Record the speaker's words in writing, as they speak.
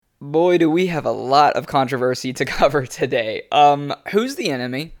Boy, do we have a lot of controversy to cover today. Who's the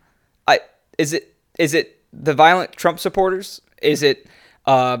enemy? I is it the violent Trump supporters? Is it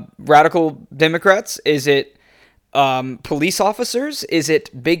radical Democrats? Is it police officers? Is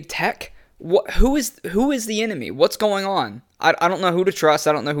it big tech? Who is the enemy? What's going on? I don't know who to trust.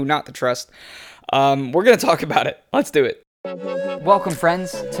 I don't know who not to trust. We're gonna talk about it. Let's do it. Welcome,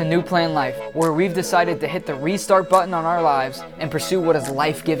 friends, to New Plan Life, where we've decided to hit the restart button on our lives and pursue what is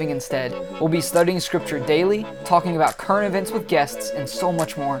life-giving instead. We'll be studying Scripture daily, talking about current events with guests, and so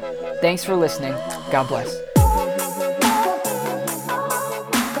much more. Thanks for listening. God bless.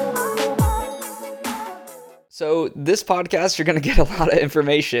 So this podcast, you're going to get a lot of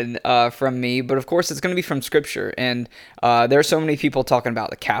information from me, but of course it's going to be from Scripture. And there are so many people talking about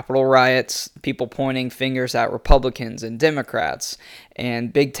the Capitol riots, people pointing fingers at Republicans and Democrats,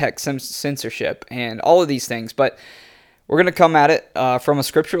 and big tech censorship, and all of these things. But we're going to come at it from a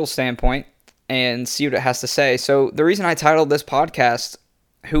scriptural standpoint and see what it has to say. So the reason I titled this podcast,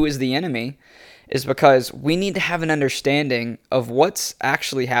 Who is the Enemy, is because we need to have an understanding of what's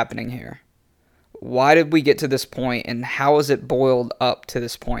actually happening here. Why did we get to this point, and how is it boiled up to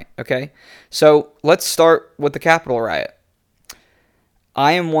this point, okay? So let's start with the Capitol riot.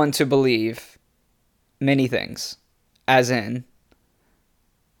 I am one to believe many things, as in,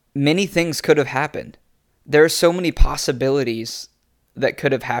 many things could have happened. There are so many possibilities that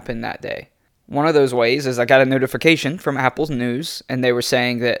could have happened that day. One of those ways is I got a notification from Apple News, and they were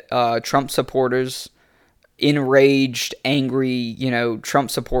saying that Trump supporters, enraged, angry, Trump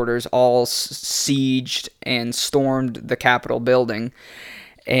supporters all sieged and stormed the Capitol building.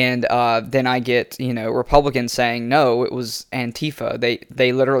 And then I get, Republicans saying, no, it was Antifa.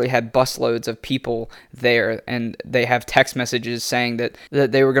 They literally had busloads of people there, and they have text messages saying that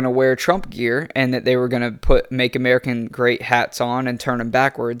they were going to wear Trump gear and that they were going to Make American Great hats on and turn them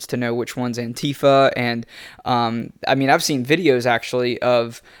backwards to know which one's Antifa. And I've seen videos actually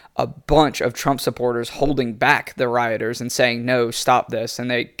of a bunch of Trump supporters holding back the rioters and saying, no, stop this. And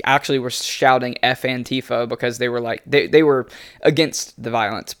they actually were shouting F Antifa because they were they were against the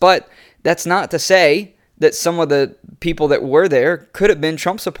violence. But that's not to say that some of the people that were there could have been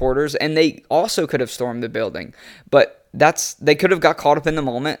Trump supporters, and they also could have stormed the building. But they could have got caught up in the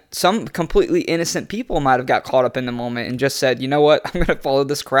moment. Some completely innocent people might have got caught up in the moment and just said, you know what, I'm going to follow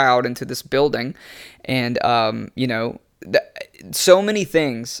this crowd into this building. And, so many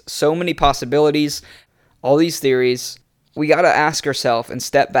things, so many possibilities, all these theories. We got to ask ourselves and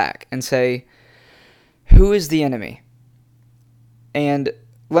step back and say, who is the enemy? And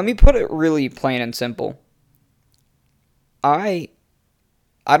let me put it really plain and simple. I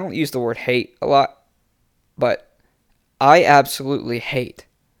don't use the word hate a lot, but I absolutely hate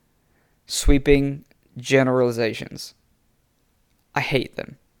sweeping generalizations. I hate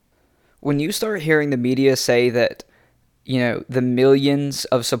them. When you start hearing the media say that the millions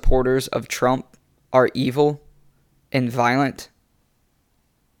of supporters of Trump are evil and violent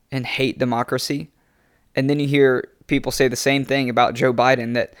and hate democracy, and then you hear people say the same thing about Joe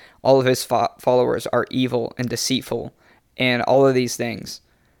Biden, that all of his followers are evil and deceitful and all of these things,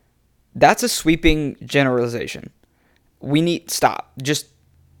 that's a sweeping generalization. We need stop. Just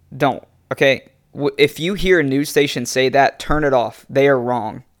don't, okay? If you hear a news station say that, turn it off. They are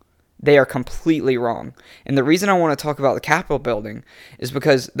wrong. They are completely wrong. And the reason I want to talk about the Capitol building is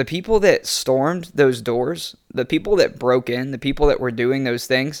because the people that stormed those doors, the people that broke in, the people that were doing those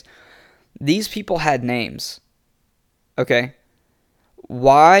things, these people had names. Okay?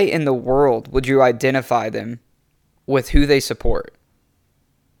 Why in the world would you identify them with who they support?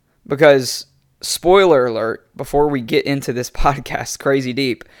 Because, spoiler alert, before we get into this podcast crazy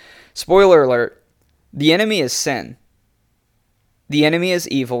deep, spoiler alert, the enemy is sin. The enemy is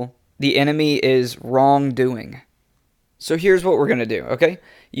evil. The enemy is wrongdoing. So here's what we're going to do, okay?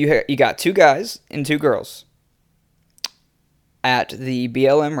 You got two guys and two girls at the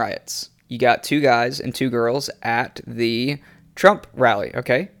BLM riots. You got two guys and two girls at the Trump rally,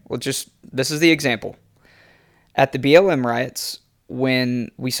 okay? This is the example. At the BLM riots, when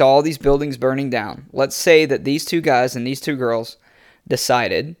we saw all these buildings burning down, let's say that these two guys and these two girls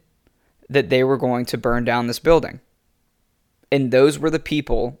decided that they were going to burn down this building. And those were the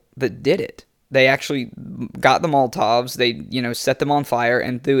people that did it. They actually got the Molotovs, they, set them on fire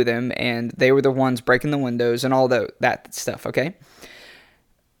and threw them, and they were the ones breaking the windows and all that stuff, okay?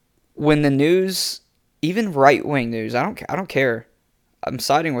 When the news, even right-wing news, I don't care. I'm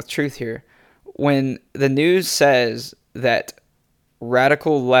siding with truth here. When the news says that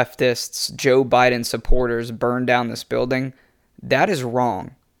radical leftists, Joe Biden supporters burned down this building, that is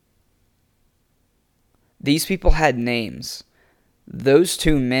wrong. These people had names. those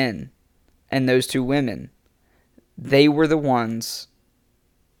two men and those two women, they were the ones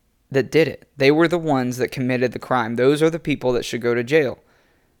that did it. They were the ones that committed the crime. Those are the people that should go to jail.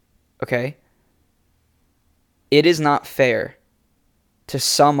 Okay? It is not fair to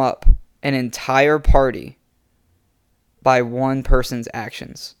sum up an entire party by one person's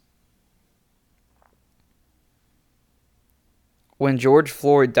actions. When George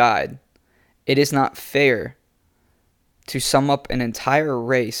Floyd died, it is not fair to sum up an entire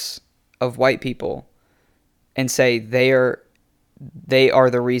race of white people and say they are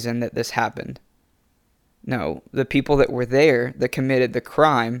the reason that this happened. No, the people that were there that committed the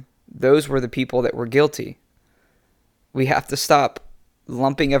crime, those were the people that were guilty. We have to stop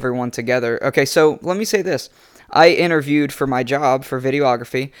lumping everyone together. Okay, so let me say this. I interviewed for my job for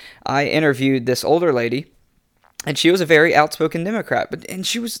videography. I interviewed this older lady, and she was a very outspoken Democrat, and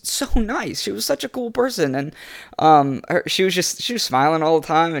she was so nice. She was such a cool person, and she was smiling all the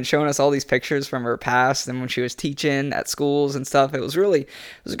time and showing us all these pictures from her past and when she was teaching at schools and stuff. It was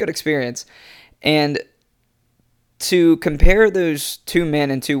a good experience. And to compare those two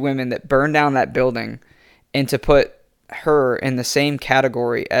men and two women that burned down that building and to put her in the same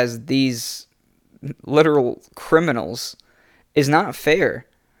category as these literal criminals is not fair.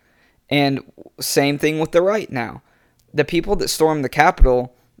 And same thing with the right now. The people that stormed the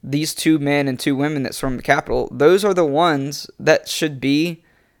Capitol, these two men and two women that stormed the Capitol, those are the ones that should be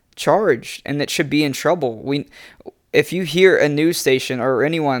charged and that should be in trouble. If you hear a news station or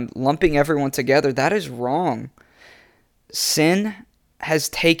anyone lumping everyone together, that is wrong. Sin has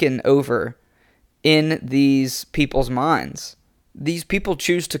taken over in these people's minds. These people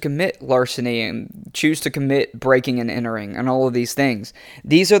choose to commit larceny and choose to commit breaking and entering and all of these things.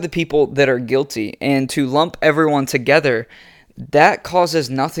 These are the people that are guilty, and to lump everyone together, that causes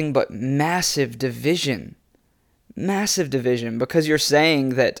nothing but massive division. Massive division, because you're saying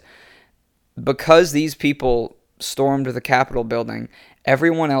that because these people stormed the Capitol building,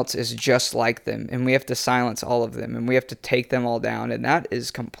 everyone else is just like them, and we have to silence all of them, and we have to take them all down, and that is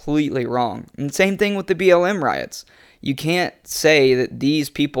completely wrong. And same thing with the BLM riots. You can't say that these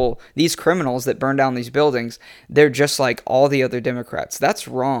people, these criminals that burn down these buildings, they're just like all the other Democrats. That's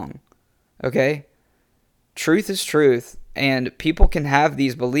wrong. Okay? Truth is truth, and people can have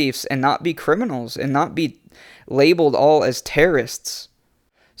these beliefs and not be criminals and not be labeled all as terrorists.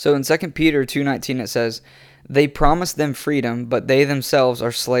 So in 2 Peter 2:19 it says, "They promise them freedom, but they themselves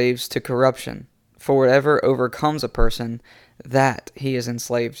are slaves to corruption. For whatever overcomes a person, that he is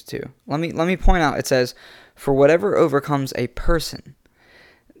enslaved to." Let me point out, it says, "For whatever overcomes a person."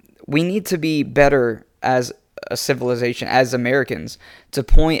 We need to be better as a civilization, as Americans, to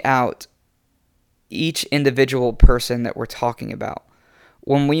point out each individual person that we're talking about.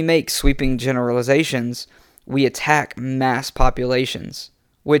 When we make sweeping generalizations, we attack mass populations,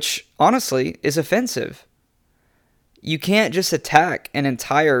 which honestly is offensive. You can't just attack an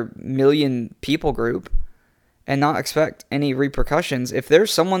entire million people group and not expect any repercussions. If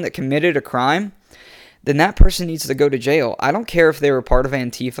there's someone that committed a crime, then that person needs to go to jail. I don't care if they were part of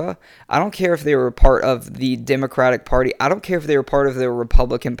Antifa. I don't care if they were part of the Democratic Party. I don't care if they were part of the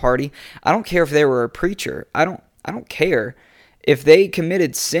Republican Party. I don't care if they were a preacher. I don't care. If they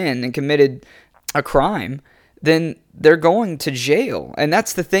committed sin and committed a crime, then they're going to jail. And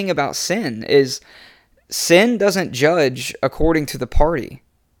that's the thing about sin, is sin doesn't judge according to the party.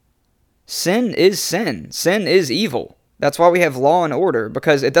 Sin is sin. Sin is evil. That's why we have law and order,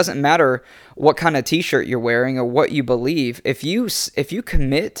 because it doesn't matter what kind of t-shirt you're wearing or what you believe. If you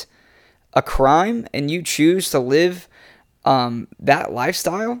commit a crime and you choose to live that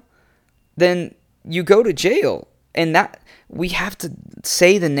lifestyle, then you go to jail. And that we have to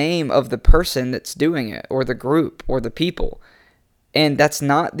say the name of the person that's doing it, or the group, or the people. And that's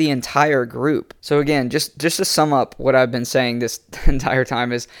not the entire group. So again, just to sum up what I've been saying this entire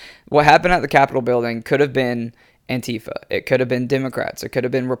time, is what happened at the Capitol building could have been Antifa. It could have been Democrats. It could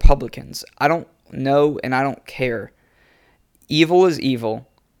have been Republicans. I don't know, and I don't care. Evil is evil,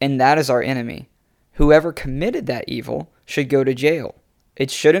 and that is our enemy. Whoever committed that evil should go to jail. It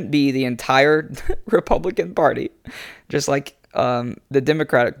shouldn't be the entire Republican Party, just like the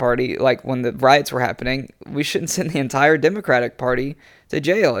Democratic Party. Like when the riots were happening, we shouldn't send the entire Democratic Party to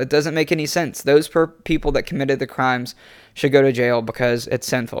jail. It doesn't make any sense. Those people that committed the crimes should go to jail because it's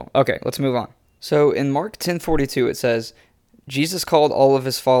sinful. Okay, let's move on. So in Mark 10:42 it says, "Jesus called all of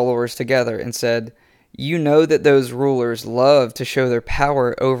his followers together and said, 'You know that those rulers love to show their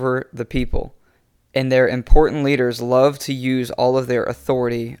power over the people, and their important leaders love to use all of their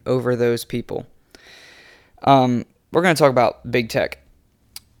authority over those people.'" We're going to talk about big tech.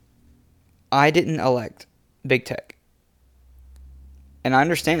 I didn't elect big tech. And I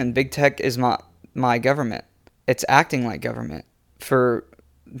understand big tech is my government. It's acting like government for,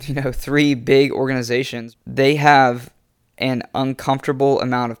 3 big organizations. They have an uncomfortable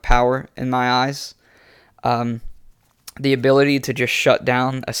amount of power in my eyes. The ability to just shut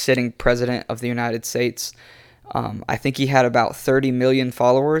down a sitting president of the United States. I think he had about 30 million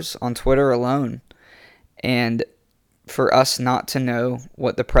followers on Twitter alone. And for us not to know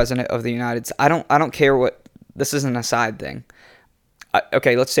what the president of the United States, I don't care what, this isn't a side thing.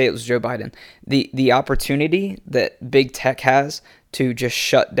 Okay, let's say it was Joe Biden. The opportunity that big tech has to just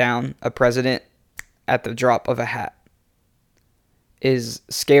shut down a president at the drop of a hat is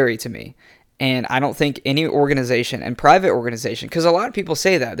scary to me. And I don't think any organization, and private organization, because a lot of people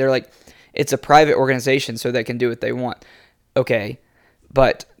say that. They're like, it's a private organization so they can do what they want. Okay,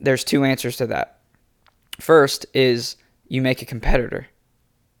 but there's 2 answers to that. First is you make a competitor.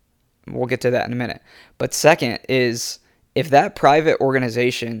 We'll get to that in a minute. But second is, if that private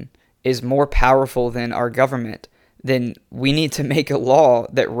organization is more powerful than our government, then we need to make a law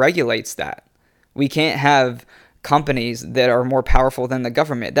that regulates that. We can't have companies that are more powerful than the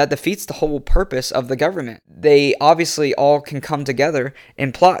government. That defeats the whole purpose of the government. They obviously all can come together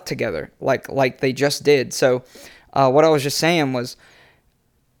and plot together like they just did. So what I was just saying was,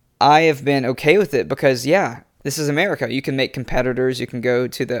 I have been okay with it because, yeah, this is America. You can make competitors. You can go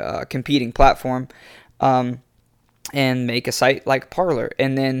to the competing platform and make a site like Parler.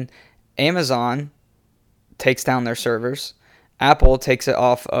 And then Amazon takes down their servers. Apple takes it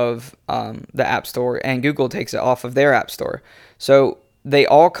off of the App Store, and Google takes it off of their App Store. So they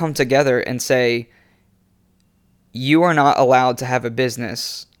all come together and say, you are not allowed to have a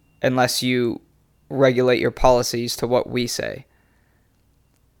business unless you regulate your policies to what we say.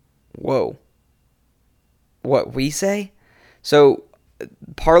 Whoa. What we say? So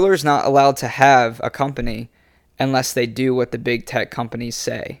Parler's not allowed to have a company unless they do what the big tech companies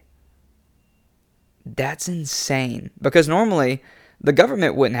say. That's insane. Because normally the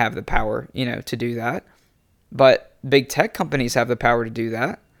government wouldn't have the power, to do that. But big tech companies have the power to do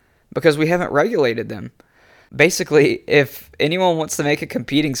that because we haven't regulated them. Basically, if anyone wants to make a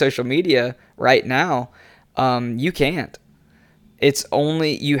competing social media right now, you can't. It's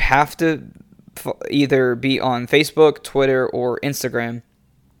only, you have to either be on Facebook, Twitter, or Instagram,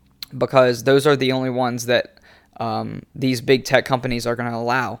 because those are the only ones that these big tech companies are going to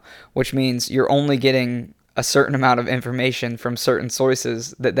allow, which means you're only getting a certain amount of information from certain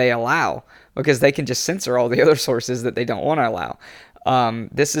sources that they allow, because they can just censor all the other sources that they don't want to allow.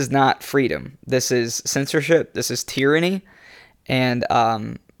 This is not freedom. This is censorship. This is tyranny. And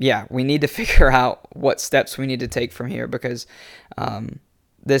we need to figure out what steps we need to take from here, because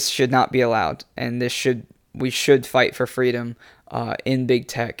this should not be allowed. And we should fight for freedom in big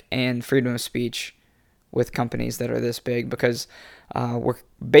tech and freedom of speech with companies that are this big, because we're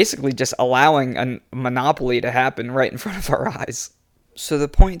basically just allowing a monopoly to happen right in front of our eyes. So the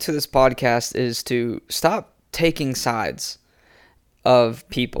point to this podcast is to stop taking sides of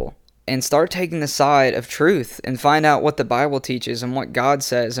people and start taking the side of truth and find out what the Bible teaches and what God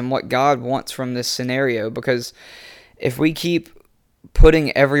says and what God wants from this scenario. Because if we keep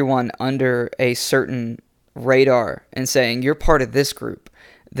putting everyone under a certain radar and saying, you're part of this group,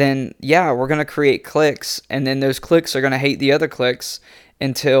 then we're going to create cliques, and then those cliques are going to hate the other cliques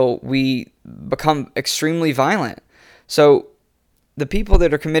until we become extremely violent. So the people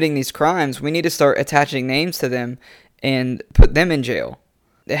that are committing these crimes, we need to start attaching names to them and put them in jail.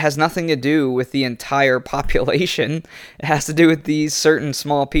 It has nothing to do with the entire population. It has to do with these certain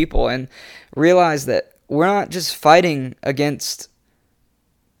small people, and realize that we're not just fighting against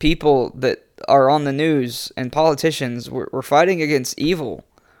people that are on the news and politicians. We're fighting against evil.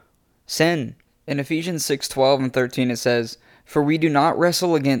 Sin. In Ephesians 6:12 and 13 it says, "For we do not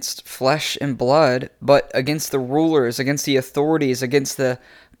wrestle against flesh and blood, but against the rulers, against the authorities, against the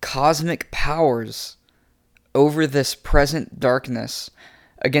cosmic powers over this present darkness,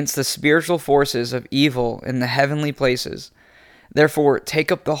 against the spiritual forces of evil in the heavenly places. Therefore,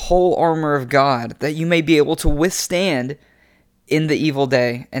 take up the whole armor of God, that you may be able to withstand in the evil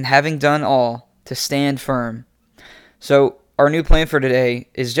day, and having done all, to stand firm." So, our new plan for today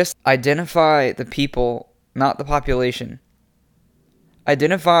is just identify the people, not the population.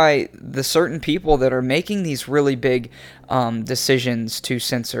 Identify the certain people that are making these really big decisions to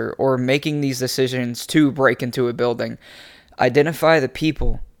censor, or making these decisions to break into a building. Identify the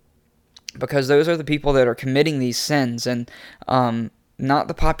people, because those are the people that are committing these sins, and not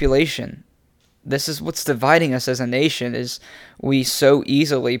the population. This is what's dividing us as a nation, is we so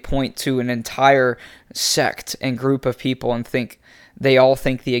easily point to an entire sect and group of people and think they all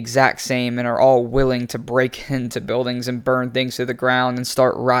think the exact same and are all willing to break into buildings and burn things to the ground and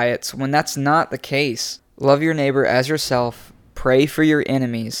start riots, when that's not the case. Love your neighbor as yourself. Pray for your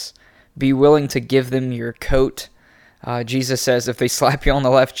enemies. Be willing to give them your coat. Jesus says if they slap you on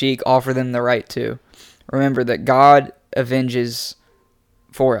the left cheek, offer them the right too. Remember that God avenges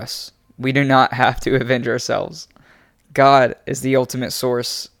for us. We do not have to avenge ourselves. God is the ultimate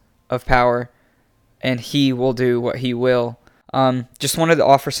source of power, and He will do what He will. Just wanted to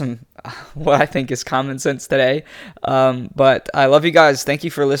offer some what I think is common sense today. But I love you guys. Thank you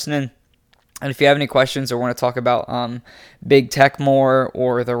for listening. And if you have any questions or want to talk about big tech more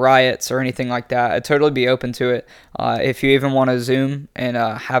or the riots or anything like that, I'd totally be open to it. If you even want to Zoom and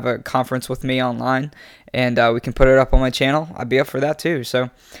have a conference with me online and we can put it up on my channel, I'd be up for that too. So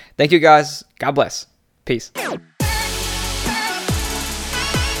thank you guys. God bless. Peace.